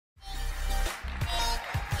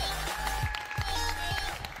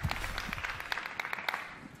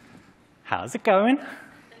How's it going?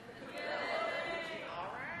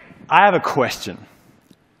 I have a question.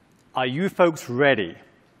 Are you folks ready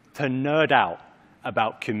to nerd out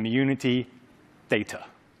about community data?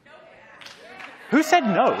 Who said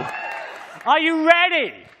no? Are you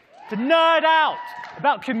ready to nerd out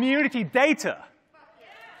about community data?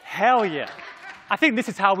 Hell yeah. I think this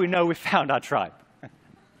is how we know we found our tribe.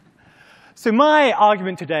 So my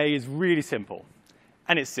argument today is really simple,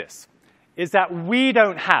 and it's this, is that we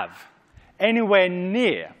don't have anywhere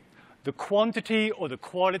near the quantity or the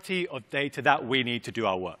quality of data that we need to do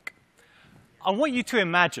our work. I want you to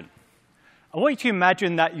imagine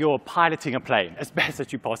that you're piloting a plane as best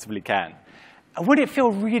as you possibly can. And wouldn't it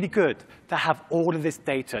feel really good to have all of this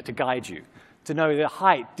data to guide you, to know the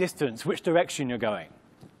height, distance, which direction you're going?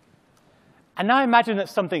 And now imagine that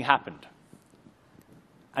something happened,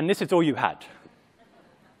 and this is all you had.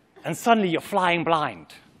 And suddenly you're flying blind.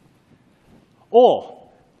 Or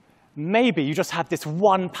maybe you just have this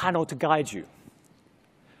one panel to guide you.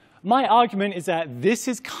 My argument is that this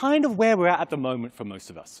is kind of where we're at the moment for most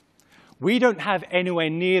of us. We don't have anywhere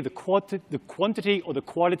near the quantity or the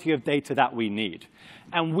quality of data that we need.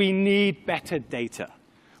 And we need better data.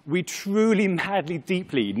 We truly, madly,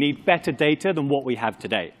 deeply need better data than what we have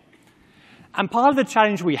today. And part of the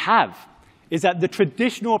challenge we have is that the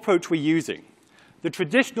traditional approach we're using, the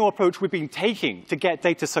traditional approach we've been taking to get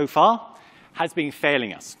data so far, has been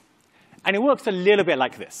failing us. And it works a little bit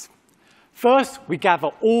like this. First, we gather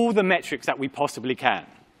all the metrics that we possibly can.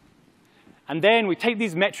 And then we take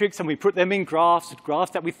these metrics and we put them in graphs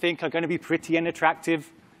that we think are going to be pretty and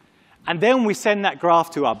attractive. And then we send that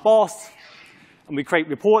graph to our boss, and we create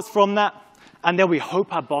reports from that, and then we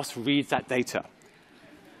hope our boss reads that data.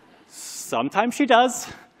 Sometimes she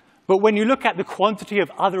does, but when you look at the quantity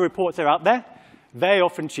of other reports that are out there, very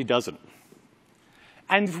often she doesn't.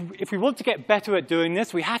 And if we want to get better at doing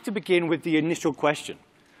this, we have to begin with the initial question,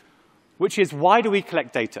 which is, why do we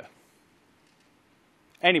collect data?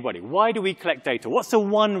 Anybody, why do we collect data? What's the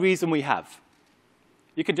one reason we have?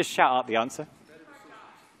 You can just shout out the answer.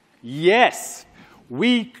 Yes,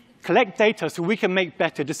 we collect data so we can make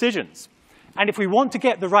better decisions. And if we want to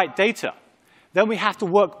get the right data, then we have to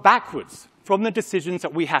work backwards from the decisions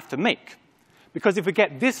that we have to make. Because if we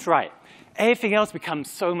get this right, everything else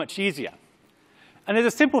becomes so much easier. And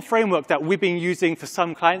there's a simple framework that we've been using for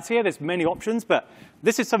some clients here. There's many options, but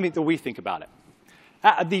this is something that we think about it.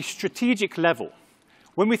 At the strategic level,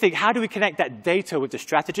 when we think, how do we connect that data with the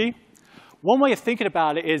strategy? One way of thinking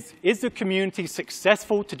about it is the community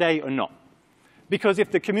successful today or not? Because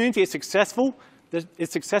if the community is successful,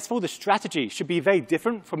 the strategy should be very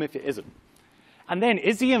different from if it isn't. And then,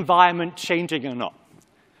 is the environment changing or not?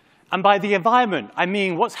 And by the environment, I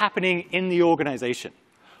mean what's happening in the organization.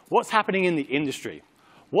 What's happening in the industry?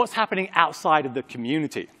 What's happening outside of the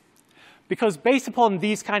community? Because based upon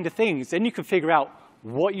these kind of things, then you can figure out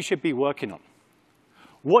what you should be working on.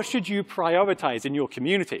 What should you prioritize in your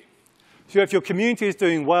community? So if your community is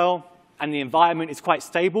doing well and the environment is quite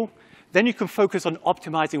stable, then you can focus on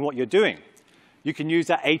optimizing what you're doing. You can use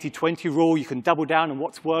that 80-20 rule. You can double down on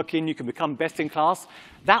what's working. You can become best in class.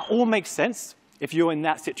 That all makes sense if you're in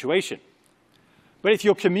that situation. But if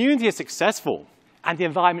your community is successful and the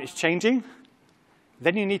environment is changing,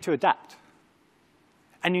 then you need to adapt.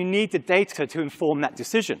 And you need the data to inform that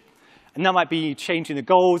decision. And that might be changing the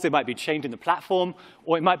goals, it might be changing the platform,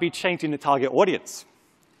 or it might be changing the target audience.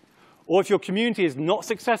 Or if your community is not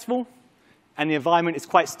successful and the environment is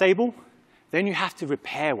quite stable, then you have to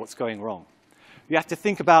repair what's going wrong. You have to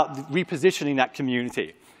think about repositioning that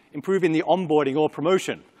community, improving the onboarding or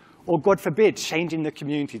promotion, or God forbid, changing the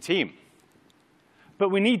community team. But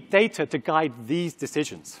we need data to guide these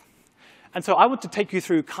decisions. And so I want to take you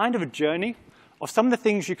through kind of a journey of some of the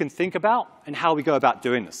things you can think about and how we go about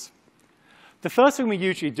doing this. The first thing we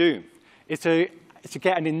usually do is to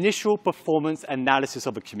get an initial performance analysis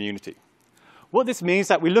of a community. What this means is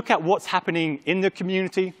that we look at what's happening in the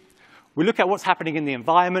community, we look at what's happening in the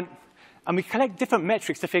environment, and we collect different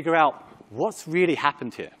metrics to figure out what's really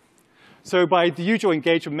happened here. So by the usual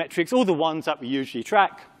engagement metrics, all the ones that we usually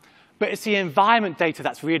track, but it's the environment data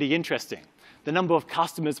that's really interesting. The number of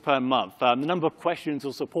customers per month, the number of questions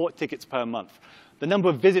or support tickets per month, the number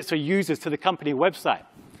of visits or users to the company website.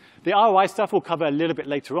 The ROI stuff we'll cover a little bit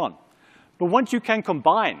later on. But once you can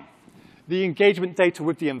combine the engagement data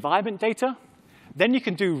with the environment data, then you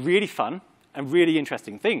can do really fun and really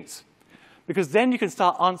interesting things. Because then you can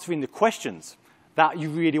start answering the questions that you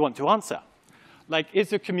really want to answer. Like, is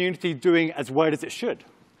the community doing as well as it should?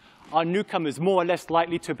 Are newcomers more or less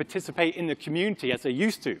likely to participate in the community as they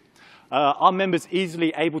used to? Are members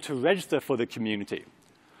easily able to register for the community?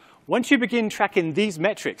 Once you begin tracking these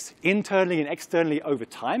metrics internally and externally over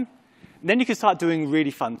time, then you can start doing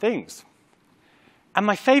really fun things. And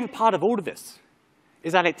my favorite part of all of this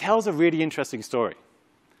is that it tells a really interesting story.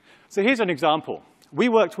 So here's an example. We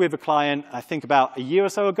worked with a client, I think about a year or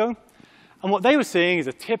so ago, and what they were seeing is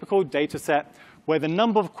a typical data set where the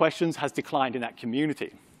number of questions has declined in that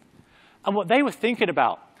community. And what they were thinking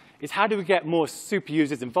about is how do we get more super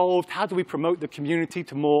users involved? How do we promote the community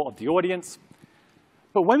to more of the audience?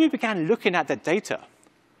 But when we began looking at that data,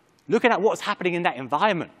 looking at what's happening in that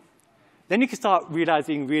environment, then you can start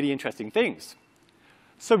realizing really interesting things.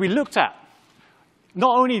 So we looked at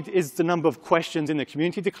not only is the number of questions in the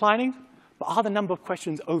community declining, but are the number of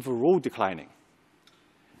questions overall declining?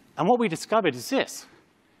 And what we discovered is this,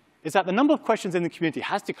 is that the number of questions in the community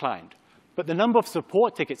has declined, but the number of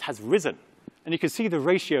support tickets has risen. And you can see the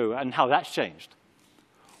ratio and how that's changed.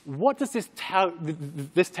 What does this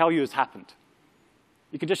tell you has happened?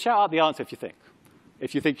 You can just shout out the answer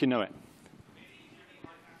if you think you know it.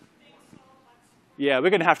 Yeah, we're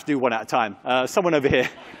going to have to do one at a time. Someone over here.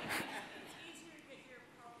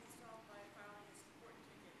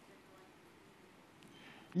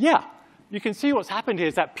 Yeah, you can see what's happened here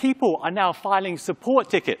is that people are now filing support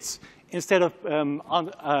tickets instead of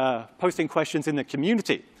posting questions in the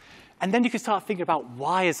community. And then you can start thinking about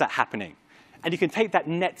why is that happening? And you can take that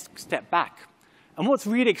next step back. And what's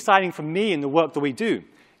really exciting for me in the work that we do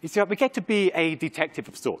is that we get to be a detective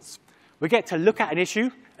of sorts. We get to look at an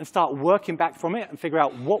issue and start working back from it and figure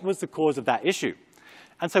out what was the cause of that issue.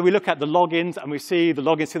 And so we look at the logins, and we see the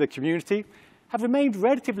logins to the community have remained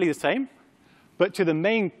relatively the same, but to the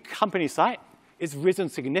main company site, it's risen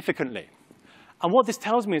significantly. And what this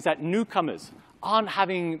tells me is that newcomers aren't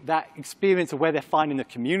having that experience of where they're finding the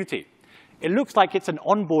community. It looks like it's an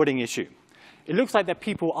onboarding issue. It looks like that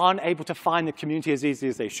people aren't able to find the community as easily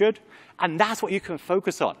as they should, and that's what you can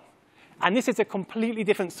focus on. And this is a completely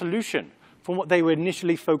different solution from what they were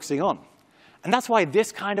initially focusing on. And that's why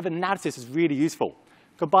this kind of analysis is really useful,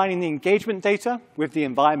 combining the engagement data with the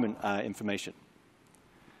environment information.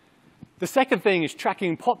 The second thing is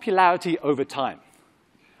tracking popularity over time.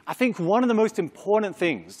 I think one of the most important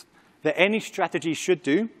things that any strategy should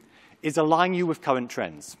do is align you with current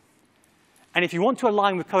trends. And if you want to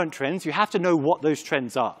align with current trends, you have to know what those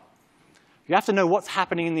trends are. You have to know what's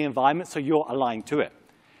happening in the environment so you're aligned to it.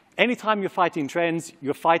 Anytime you're fighting trends,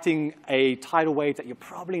 you're fighting a tidal wave that you're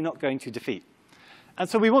probably not going to defeat. And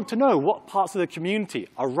so we want to know what parts of the community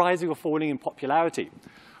are rising or falling in popularity.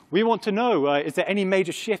 We want to know, is there any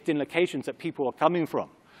major shift in locations that people are coming from?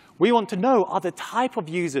 We want to know, are the type of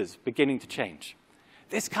users beginning to change?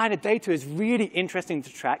 This kind of data is really interesting to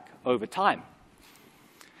track over time.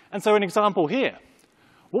 And so an example here,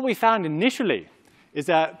 what we found initially is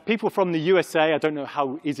that people from the USA, I don't know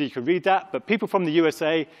how easy you can read that, but people from the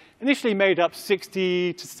USA initially made up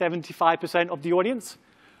 60 to 75% of the audience.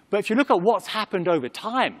 But if you look at what's happened over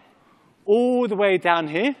time, all the way down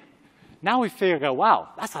here, now we figure, wow,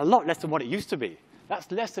 that's a lot less than what it used to be.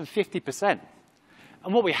 That's less than 50%.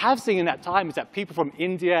 And what we have seen in that time is that people from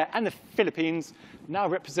India and the Philippines now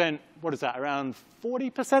represent, what is that, around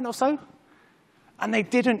 40% or so? And they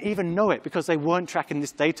didn't even know it because they weren't tracking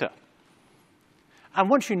this data.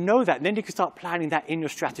 And once you know that, then you can start planning that in your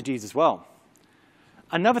strategies as well.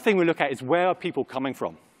 Another thing we look at is where are people coming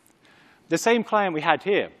from? The same client we had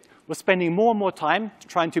here was spending more and more time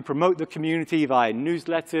trying to promote the community via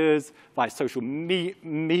newsletters, via social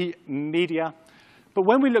media. But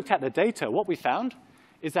when we looked at the data, what we found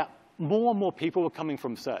is that more and more people were coming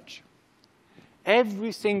from search.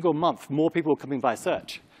 Every single month, more people were coming via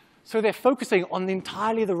search. So they're focusing on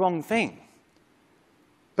entirely the wrong thing.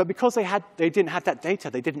 But because they didn't have that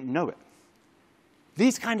data, they didn't know it.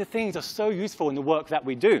 These kind of things are so useful in the work that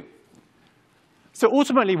we do. So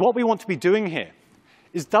ultimately, what we want to be doing here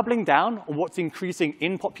is doubling down on what's increasing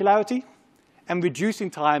in popularity and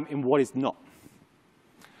reducing time in what is not.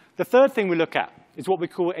 The third thing we look at is what we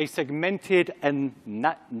call a segmented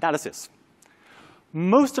analysis.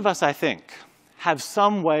 Most of us, I think, have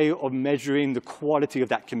some way of measuring the quality of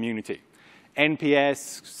that community.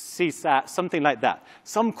 NPS, CSAT, something like that.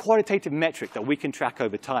 Some qualitative metric that we can track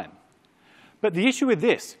over time. But the issue with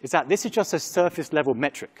this is that this is just a surface level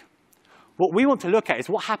metric. What we want to look at is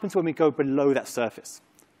what happens when we go below that surface.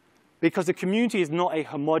 Because the community is not a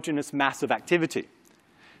homogeneous mass of activity.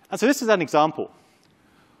 And so this is an example.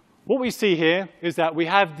 What we see here is that we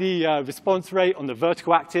have the response rate on the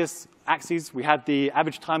vertical axis. We have the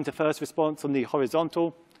average time to first response on the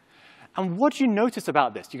horizontal. And what do you notice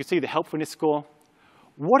about this? You can see the helpfulness score.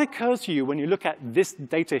 What occurs to you when you look at this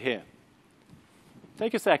data here?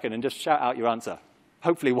 Take a second and just shout out your answer.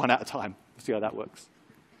 Hopefully one at a time. We'll see how that works.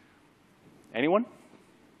 Anyone?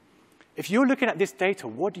 If you're looking at this data,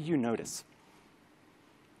 what do you notice?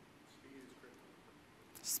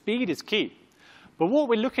 Speed is key. But what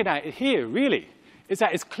we're looking at here, really, is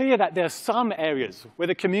that it's clear that there are some areas where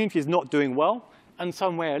the community is not doing well and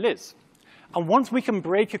some where it is. And once we can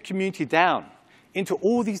break a community down into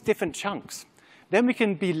all these different chunks, then we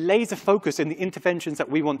can be laser focused in the interventions that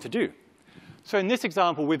we want to do. So in this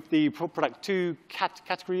example, with the product 2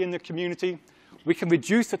 category in the community, we can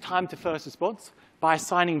reduce the time to first response by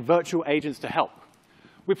assigning virtual agents to help.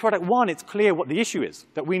 With product 1, it's clear what the issue is,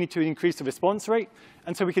 that we need to increase the response rate,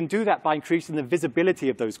 and so we can do that by increasing the visibility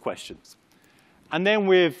of those questions. And then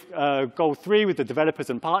with goal 3, with the developers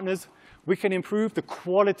and partners, we can improve the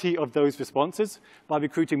quality of those responses by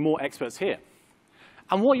recruiting more experts here.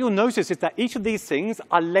 And what you'll notice is that each of these things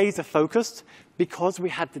are laser focused because we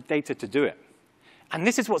had the data to do it. And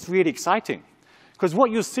this is what's really exciting. Because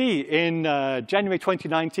what you'll see in January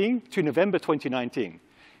 2019 to November 2019,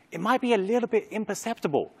 it might be a little bit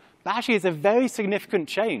imperceptible, but actually it's a very significant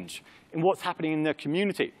change in what's happening in the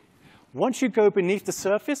community. Once you go beneath the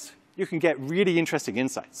surface, you can get really interesting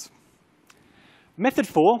insights. Method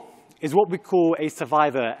 4 is what we call a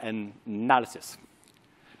survivor analysis.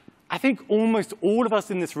 I think almost all of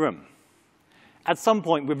us in this room, at some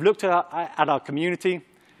point, we've looked at our community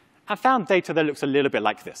and found data that looks a little bit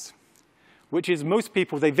like this, which is most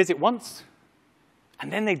people, they visit once,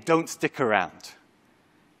 and then they don't stick around.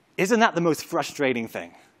 Isn't that the most frustrating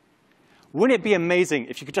thing? Wouldn't it be amazing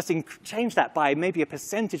if you could just change that by maybe a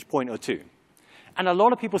percentage point or 2? And a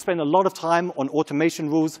lot of people spend a lot of time on automation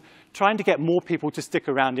rules trying to get more people to stick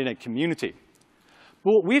around in a community.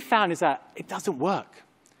 But what we've found is that it doesn't work.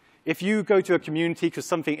 If you go to a community because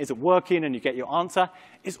something isn't working and you get your answer,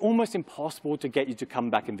 it's almost impossible to get you to come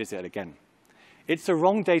back and visit it again. It's the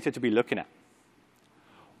wrong data to be looking at.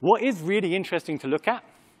 What is really interesting to look at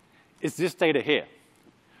is this data here,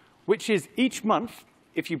 which is each month,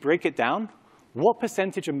 if you break it down, what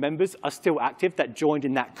percentage of members are still active that joined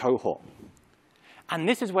in that cohort. And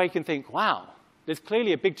this is where you can think, wow, there's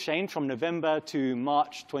clearly a big change from November to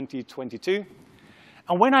March 2022.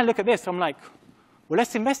 And when I look at this, I'm like, well,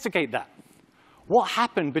 let's investigate that. What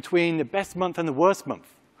happened between the best month and the worst month?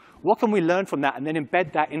 What can we learn from that and then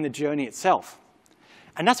embed that in the journey itself?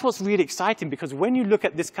 And that's what's really exciting, because when you look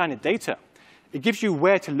at this kind of data, it gives you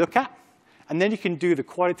where to look at, and then you can do the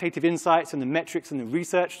qualitative insights and the metrics and the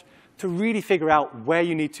research to really figure out where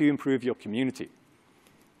you need to improve your community.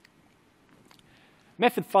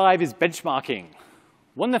 Method 5 is benchmarking.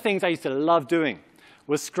 One of the things I used to love doing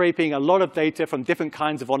was scraping a lot of data from different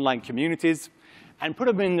kinds of online communities and put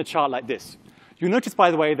them in the chart like this. You'll notice, by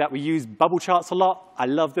the way, that we use bubble charts a lot. I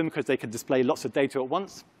love them because they can display lots of data at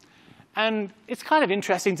once. And it's kind of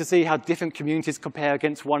interesting to see how different communities compare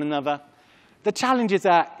against one another. The challenge is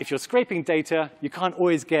that if you're scraping data, you can't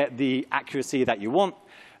always get the accuracy that you want.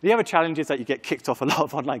 The other challenge is that you get kicked off a lot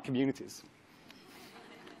of online communities.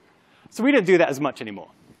 So we don't do that as much anymore.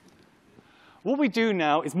 What we do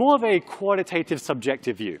now is more of a qualitative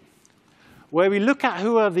subjective view, where we look at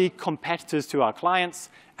who are the competitors to our clients,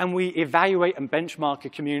 and we evaluate and benchmark a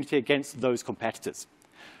community against those competitors.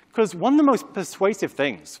 Because one of the most persuasive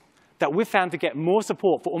things that we've found to get more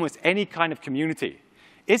support for almost any kind of community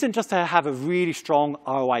isn't just to have a really strong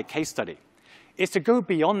ROI case study. It's to go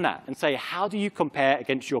beyond that and say, how do you compare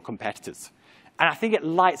against your competitors? And I think it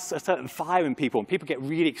lights a certain fire in people, and people get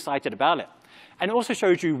really excited about it. And it also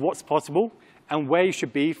shows you what's possible and where you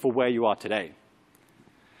should be for where you are today.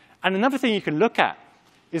 And another thing you can look at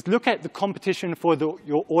is look at the competition for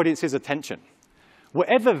your audience's attention.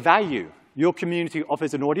 Whatever value your community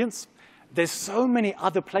offers an audience, there's so many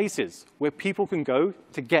other places where people can go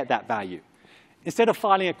to get that value. Instead of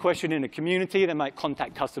filing a question in a community, they might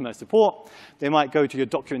contact customer support. They might go to your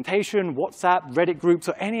documentation, WhatsApp, Reddit groups,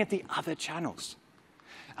 or any of the other channels.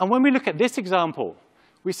 And when we look at this example,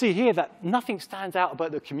 we see here that nothing stands out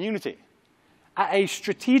about the community. At a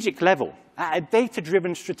strategic level, at a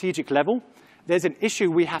data-driven strategic level, there's an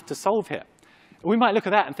issue we have to solve here. We might look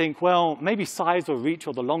at that and think, well, maybe size or reach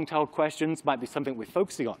or the long-tail questions might be something we're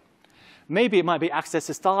focusing on. Maybe it might be access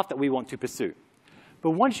to staff that we want to pursue.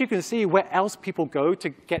 But once you can see where else people go to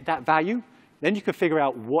get that value, then you can figure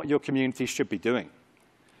out what your community should be doing.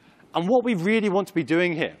 And what we really want to be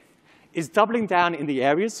doing here is doubling down in the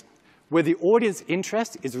areas where the audience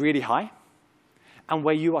interest is really high and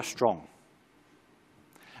where you are strong.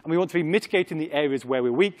 And we want to be mitigating the areas where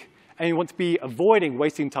we're weak, and we want to be avoiding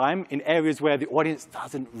wasting time in areas where the audience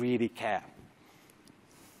doesn't really care.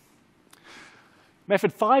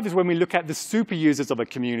 Method 5 is when we look at the super users of a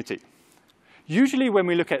community. Usually when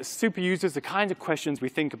we look at super users, the kinds of questions we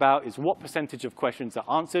think about is what percentage of questions are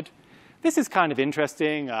answered. This is kind of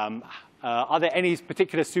interesting. Are there any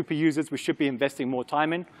particular super users we should be investing more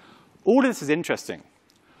time in? All of this is interesting.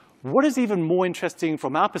 What is even more interesting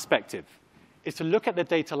from our perspective is to look at the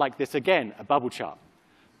data like this again, a bubble chart.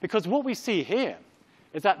 Because what we see here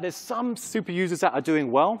is that there's some super users that are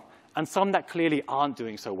doing well and some that clearly aren't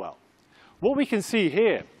doing so well. What we can see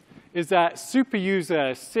here is that super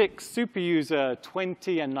user 6, super user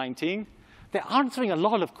 20, and 19, they're answering a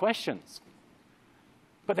lot of questions,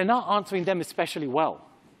 but they're not answering them especially well.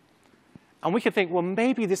 And we can think, well,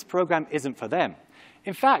 maybe this program isn't for them.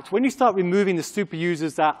 In fact, when you start removing the super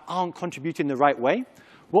users that aren't contributing the right way,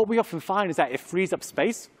 what we often find is that it frees up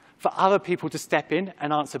space for other people to step in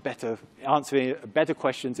and answer better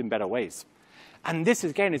questions in better ways. And this,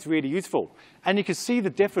 again, is really useful. And you can see the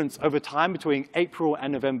difference over time between April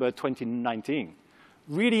and November 2019.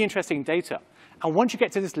 Really interesting data. And once you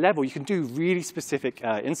get to this level, you can do really specific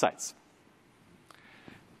insights.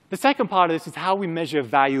 The second part of this is how we measure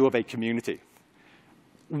value of a community.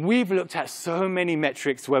 We've looked at so many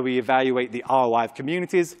metrics where we evaluate the ROI of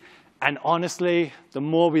communities. And honestly, the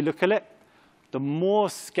more we look at it, the more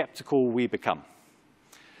skeptical we become.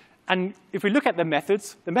 And if we look at the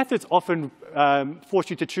methods often force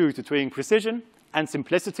you to choose between precision and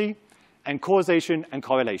simplicity and causation and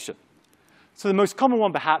correlation. So the most common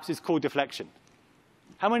one, perhaps, is call deflection.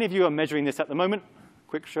 How many of you are measuring this at the moment?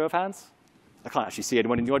 Quick show of hands. I can't actually see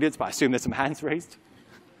anyone in the audience, but I assume there's some hands raised.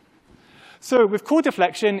 So with call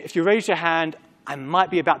deflection, if you raise your hand, I might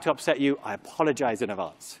be about to upset you. I apologize in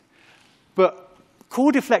advance. But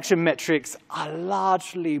call deflection metrics are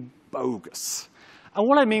largely bogus. And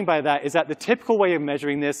what I mean by that is that the typical way of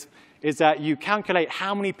measuring this is that you calculate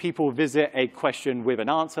how many people visit a question with an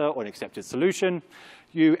answer or an accepted solution.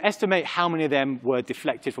 You estimate how many of them were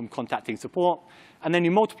deflected from contacting support. And then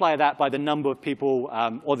you multiply that by the number of people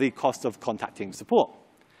or the cost of contacting support.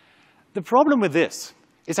 The problem with this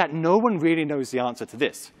is that no one really knows the answer to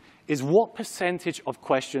this, is what percentage of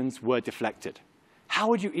questions were deflected? How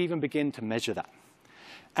would you even begin to measure that?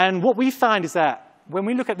 And what we find is that when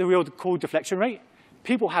we look at the real call deflection rate,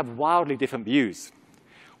 people have wildly different views.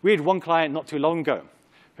 We had one client not too long ago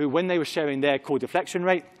who, when they were sharing their call deflection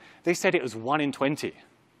rate, they said it was 1 in 20. And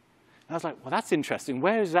I was like, well, that's interesting.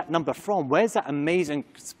 Where is that number from? Where's that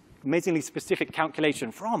amazingly specific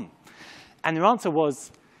calculation from? And their answer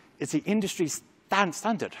was, it's the industry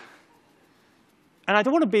standard. And I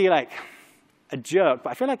don't want to be like a jerk, but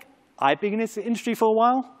I feel like I've been in this industry for a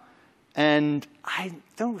while, and I'm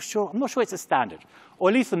not sure it's a standard. Or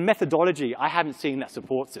at least the methodology I haven't seen that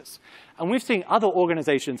supports this. And we've seen other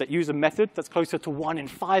organizations that use a method that's closer to 1 in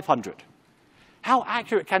 500. How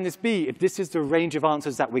accurate can this be if this is the range of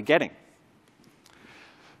answers that we're getting?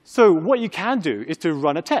 So what you can do is to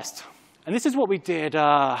run a test. And this is what we did,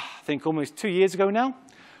 I think, almost 2 years ago now.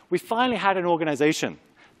 We finally had an organization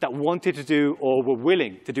that wanted to do or were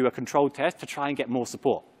willing to do a controlled test to try and get more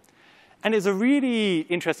support. And it's a really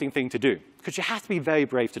interesting thing to do, because you have to be very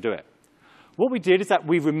brave to do it. What we did is that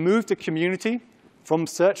we removed the community from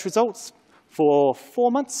search results for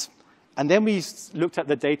 4 months, and then we looked at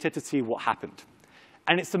the data to see what happened.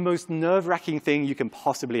 And it's the most nerve-wracking thing you can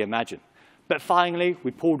possibly imagine. But finally,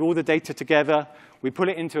 we pulled all the data together, we put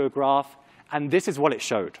it into a graph, and this is what it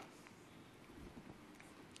showed.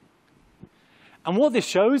 And what this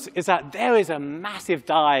shows is that there is a massive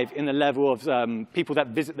dive in the level of people that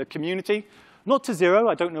visit the community. Not to zero.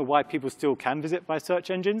 I don't know why people still can visit by search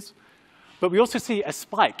engines. But we also see a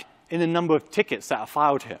spike in the number of tickets that are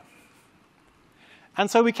filed here. And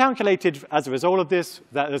so we calculated, as a result of this,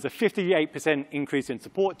 that there's a 58% increase in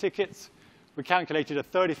support tickets. We calculated a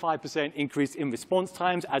 35% increase in response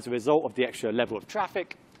times as a result of the extra level of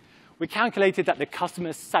traffic. We calculated that the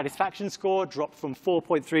customer satisfaction score dropped from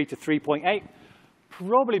 4.3 to 3.8.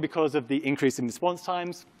 Probably because of the increase in response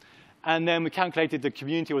times. And then we calculated the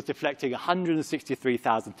community was deflecting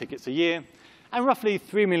 163,000 tickets a year and roughly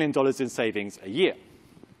 $3 million in savings a year.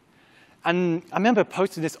 And I remember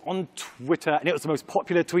posting this on Twitter, and it was the most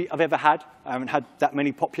popular tweet I've ever had. I haven't had that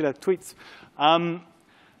many popular tweets. But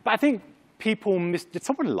I think people missed. Did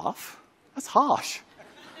someone laugh? That's harsh.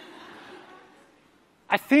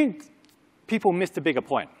 I think people missed a bigger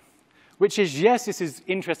point, which is, yes, this is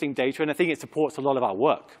interesting data, and I think it supports a lot of our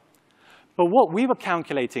work. But what we were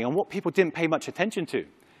calculating and what people didn't pay much attention to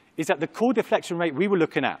is that the call deflection rate we were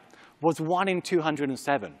looking at was 1 in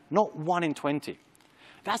 207, not 1 in 20.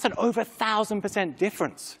 That's an over 1,000%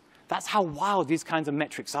 difference. That's how wild these kinds of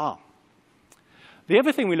metrics are. The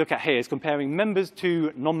other thing we look at here is comparing members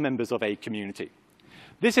to non-members of a community.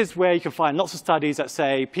 This is where you can find lots of studies that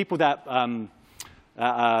say people that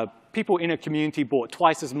people in a community bought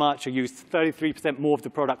twice as much or used 33% more of the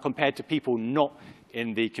product compared to people not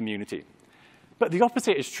in the community. But the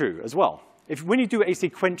opposite is true as well. When you do a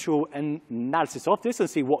sequential analysis of this and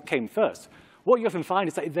see what came first, what you often find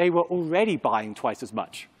is that they were already buying twice as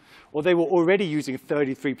much, or they were already using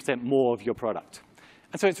 33% more of your product.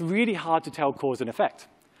 And so it's really hard to tell cause and effect.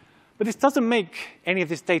 But this doesn't make any of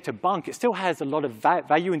this data bunk. It still has a lot of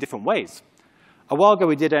value in different ways. A while ago,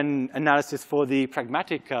 we did an analysis for the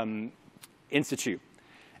Pragmatic Institute.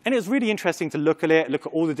 And it was really interesting to look at it, look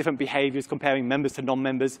at all the different behaviors, comparing members to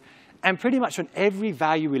non-members. And pretty much on every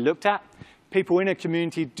value we looked at, people in a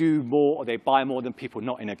community do more or they buy more than people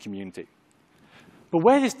not in a community. But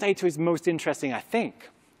where this data is most interesting, I think,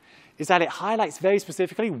 is that it highlights very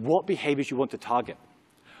specifically what behaviors you want to target.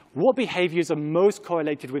 What behaviors are most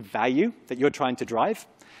correlated with value that you're trying to drive?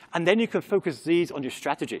 And then you can focus these on your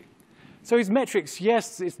strategy. So these metrics,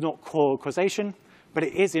 yes, it's not causation, but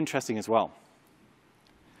it is interesting as well.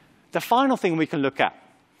 The final thing we can look at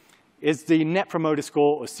is the Net Promoter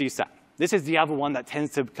Score, or CSAT. This is the other one that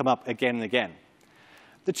tends to come up again and again.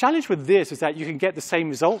 The challenge with this is that you can get the same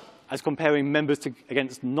result as comparing members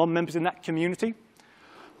against non-members in that community.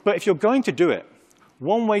 But if you're going to do it,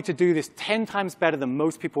 one way to do this 10 times better than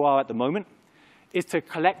most people are at the moment is to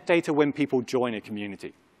collect data when people join a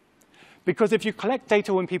community. Because if you collect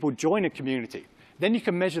data when people join a community, then you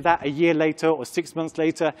can measure that a year later or 6 months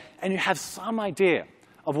later, and you have some idea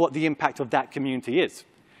of what the impact of that community is.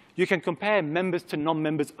 You can compare members to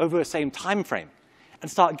non-members over the same time frame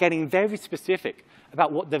and start getting very specific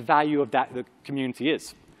about what the value of that community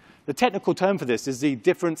is. The technical term for this is the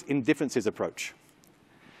difference in differences approach.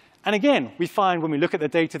 And again, we find when we look at the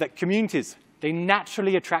data that communities, they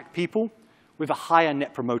naturally attract people with a higher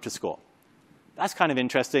Net Promoter Score. That's kind of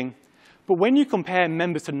interesting. But when you compare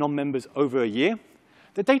members to non-members over a year,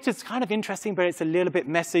 the data is kind of interesting, but it's a little bit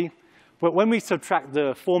messy. But when we subtract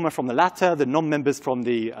the former from the latter, the non-members from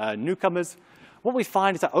the newcomers, what we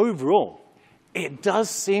find is that overall, it does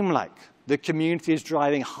seem like the community is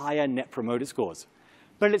driving higher Net Promoter Scores.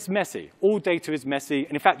 But it's messy. All data is messy.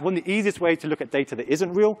 And in fact, one of the easiest ways to look at data that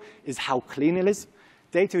isn't real is how clean it is.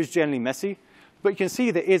 Data is generally messy. But you can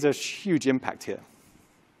see there is a huge impact here.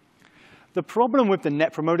 The problem with the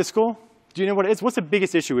Net Promoter Score, do you know what it is? What's the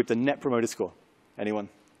biggest issue with the Net Promoter Score? Anyone?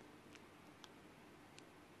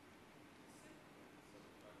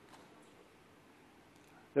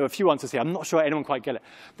 There are a few answers here. I'm not sure anyone quite get it.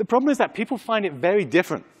 The problem is that people find it very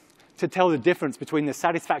different to tell the difference between the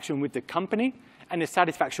satisfaction with the company and the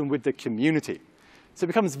satisfaction with the community. So it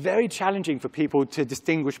becomes very challenging for people to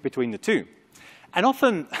distinguish between the two. And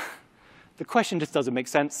often, the question just doesn't make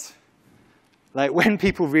sense. Like, when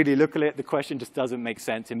people really look at it, the question just doesn't make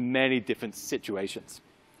sense in many different situations.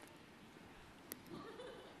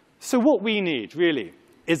 So what we need, really,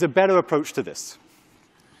 is a better approach to this.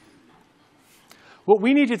 What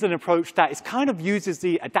we need is an approach that kind of uses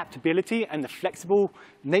the adaptability and the flexible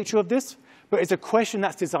nature of this, but it's a question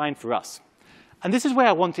that's designed for us. And this is where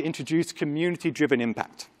I want to introduce community-driven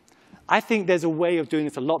impact. I think there's a way of doing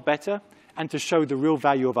this a lot better and to show the real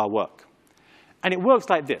value of our work. And it works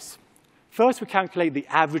like this. First, we calculate the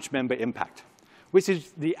average member impact, which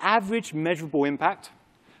is the average measurable impact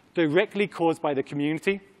directly caused by the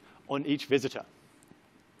community on each visitor.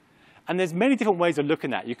 And there's many different ways of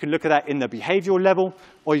looking at that. You can look at that in the behavioral level,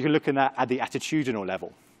 or you can look at that at the attitudinal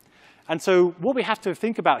level. And so what we have to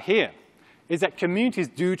think about here is that communities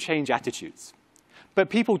do change attitudes. But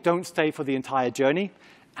people don't stay for the entire journey,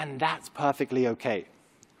 and that's perfectly OK.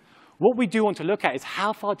 What we do want to look at is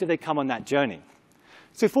how far do they come on that journey.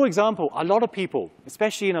 So for example, a lot of people,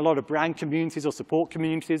 especially in a lot of brand communities or support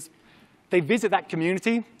communities, they visit that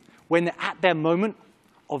community when they're at their moment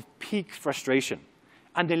of peak frustration,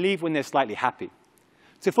 and they leave when they're slightly happy.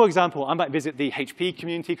 So for example, I might visit the HP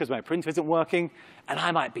community because my printer isn't working, and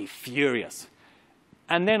I might be furious.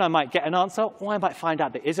 And then I might get an answer, or I might find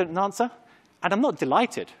out there isn't an answer, and I'm not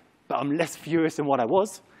delighted, but I'm less furious than what I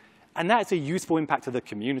was. And that's a useful impact to the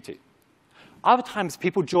community. Other times,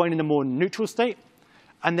 people join in a more neutral state,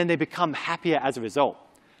 and then they become happier as a result.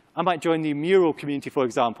 I might join the mural community, for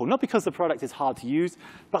example, not because the product is hard to use,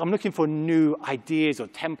 but I'm looking for new ideas or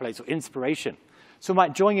templates or inspiration. So I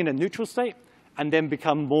might join in a neutral state and then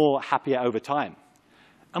become more happier over time.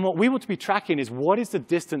 And what we want to be tracking is what is the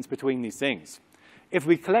distance between these things. If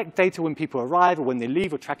we collect data when people arrive or when they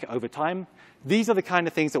leave or track it over time, these are the kind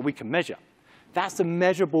of things that we can measure. That's the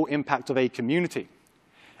measurable impact of a community.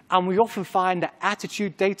 And we often find that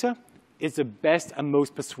attitude data is the best and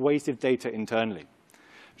most persuasive data internally.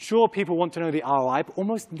 Sure, people want to know the ROI, but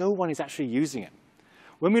almost no one is actually using it.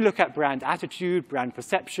 when we look at brand attitude, brand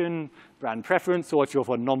perception, brand preference, or if you're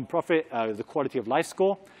for a non-profit, the quality of life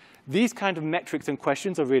score, these kind of metrics and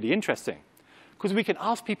questions are really interesting. Because we can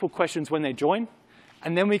ask people questions when they join,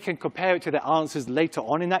 and then we can compare it to their answers later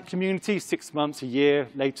on in that community, 6 months, a year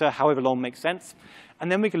later, however long makes sense.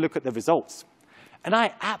 And then we can look at the results. And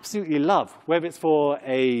I absolutely love, whether it's for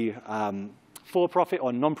a for-profit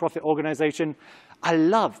or non-profit organization, I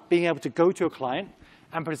love being able to go to a client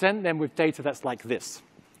and present them with data that's like this.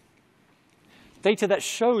 Data that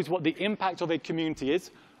shows what the impact of a community is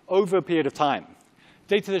over a period of time.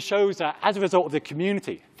 Data that shows that as a result of the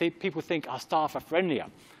community, people think our staff are friendlier,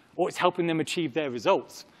 or it's helping them achieve their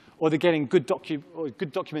results, or they're getting good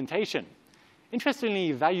documentation.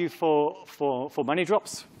 Interestingly, value for money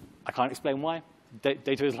drops. I can't explain why.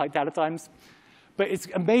 Data is like that at times. But it's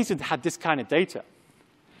amazing to have this kind of data.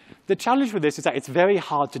 The challenge with this is that it's very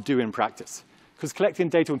hard to do in practice, because collecting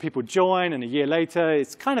data when people join and a year later,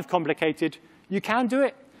 it's kind of complicated. You can do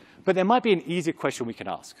it, but there might be an easier question we can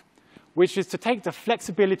ask, which is to take the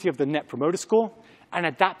flexibility of the Net Promoter Score and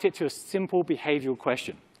adapt it to a simple behavioral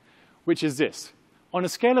question, which is this. On a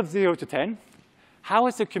scale of 0 to 10, how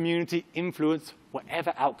has the community influenced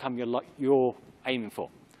whatever outcome you're aiming for?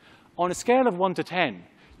 On a scale of 1 to 10,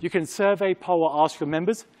 you can survey, poll, or ask your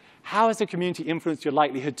members, how has the community influenced your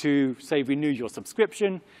likelihood to, say, renew your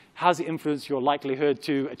subscription? How has it influenced your likelihood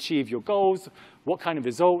to achieve your goals? What kind of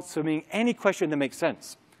results? I mean, any question that makes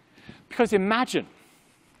sense. Because imagine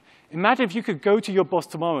if you could go to your boss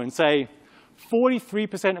tomorrow and say,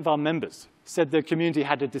 43% of our members said the community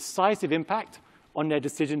had a decisive impact on their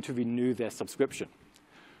decision to renew their subscription.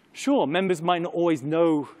 Sure, members might not always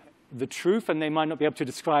know the truth, and they might not be able to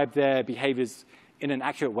describe their behaviors in an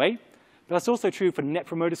accurate way. But that's also true for Net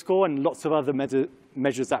Promoter Score and lots of other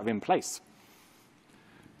measures that are in place.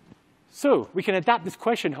 So we can adapt this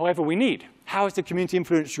question however we need. How has the community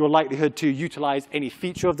influenced your likelihood to utilize any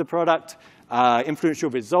feature of the product, influence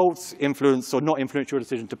your results, influence or not influence your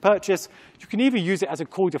decision to purchase? You can even use it as a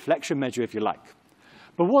call deflection measure if you like.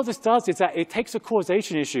 But what this does is that it takes a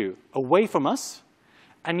causation issue away from us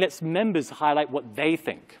and lets members highlight what they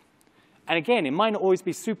think. And again, it might not always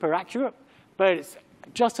be super accurate, but it's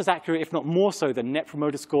just as accurate, if not more so, than Net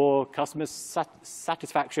Promoter Score, customer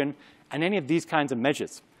satisfaction, and any of these kinds of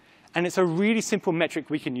measures. And it's a really simple metric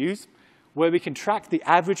we can use where we can track the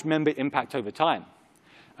average member impact over time.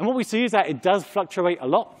 And what we see is that it does fluctuate a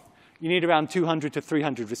lot. You need around 200 to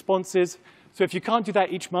 300 responses. So if you can't do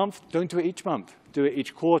that each month, don't do it each month. Do it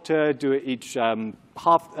each quarter, do it each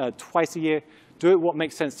twice a year. Do it what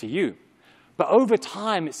makes sense to you. But over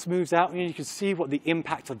time, it smooths out, and you can see what the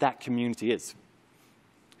impact of that community is.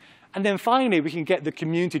 And then finally, we can get the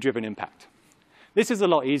community-driven impact. This is a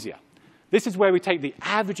lot easier. This is where we take the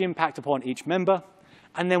average impact upon each member,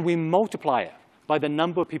 and then we multiply it by the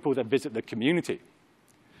number of people that visit the community.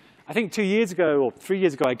 I think 2 years ago or 3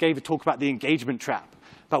 years ago, I gave a talk about the engagement trap,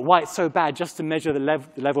 about why it's so bad just to measure the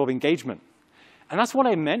level of engagement. And that's what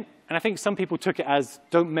I meant, and I think some people took it as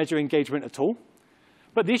don't measure engagement at all.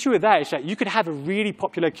 But the issue with that is that you could have a really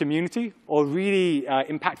popular community or really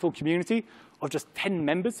impactful community of just 10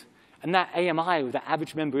 members, and that AMI, or that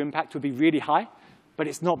average member impact, would be really high, but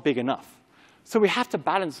it's not big enough. So we have to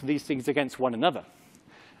balance these things against one another.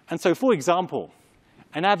 And so, for example,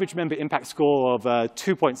 an average member impact score of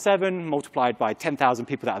 2.7 multiplied by 10,000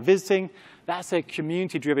 people that are visiting, that's a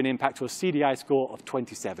community-driven impact or CDI score of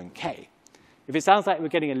 27K. If it sounds like we're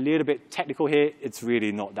getting a little bit technical here, it's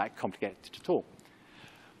really not that complicated at all.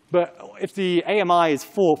 But if the AMI is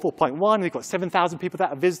 4.1, we've got 7,000 people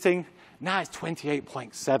that are visiting, now it's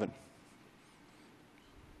 28.7.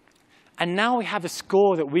 And now we have a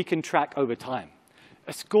score that we can track over time,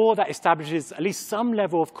 a score that establishes at least some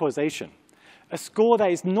level of causation, a score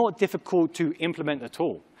that is not difficult to implement at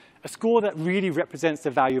all, a score that really represents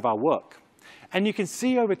the value of our work. And you can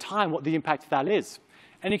see over time what the impact of that is.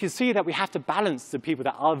 And you can see that we have to balance the people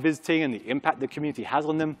that are visiting and the impact the community has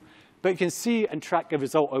on them. But you can see and track a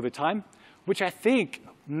result over time, which I think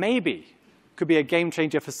maybe could be a game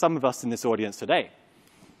changer for some of us in this audience today.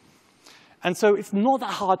 And so it's not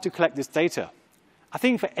that hard to collect this data. I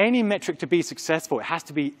think for any metric to be successful, it has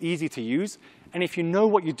to be easy to use. And if you know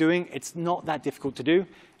what you're doing, it's not that difficult to do.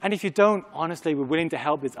 And if you don't, honestly, we're willing to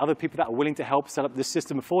help. There's other people that are willing to help set up this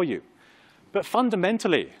system for you. But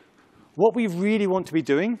fundamentally, what we really want to be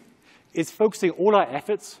doing is focusing all our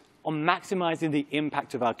efforts on maximizing the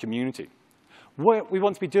impact of our community. What we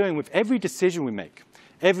want to be doing with every decision we make,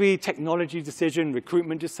 every technology decision,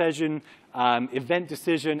 recruitment decision, event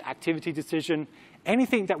decision, activity decision,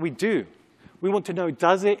 anything that we do, we want to know,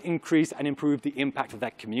 does it increase and improve the impact of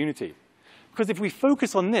that community? Because if we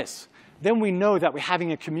focus on this, then we know that we're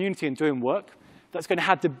having a community and doing work that's going to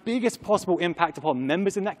have the biggest possible impact upon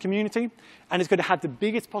members in that community, and it's going to have the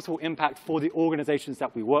biggest possible impact for the organizations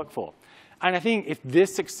that we work for. And I think if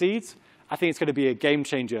this succeeds, I think it's going to be a game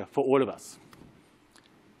changer for all of us.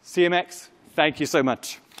 CMX, thank you so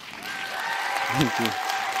much. Thank you.